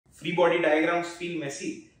free body diagrams feel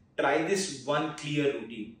messy, try this one clear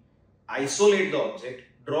routine. Isolate the object,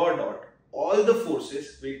 draw a dot. All the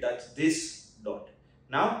forces will touch this dot.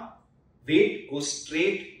 Now, weight goes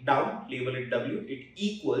straight down, label it W, it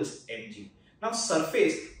equals mg. Now,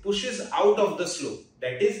 surface pushes out of the slope,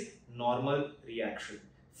 that is normal reaction.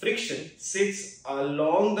 Friction sits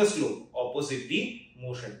along the slope, opposite the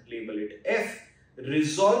motion, label it F.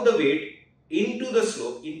 Resolve the weight into the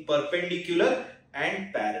slope in perpendicular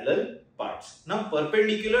and parallel parts. Now,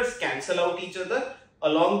 perpendiculars cancel out each other.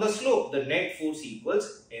 Along the slope, the net force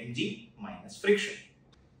equals mg minus friction.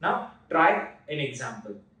 Now, try an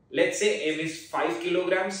example. Let's say m is 5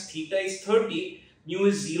 kilograms, theta is 30, mu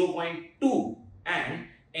is 0.2 and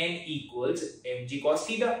n equals mg cos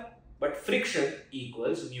theta. But friction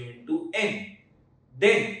equals mu into n.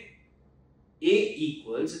 Then, A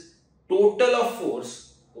equals total of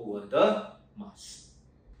force over the mass.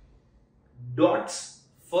 Dots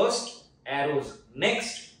first, arrows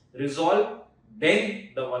next, resolve, then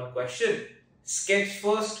the one question. Sketch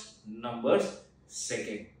first, numbers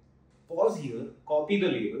second. Pause here, copy the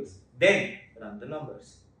labels, then run the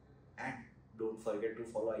numbers. And don't forget to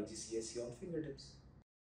follow IGCSE on fingertips.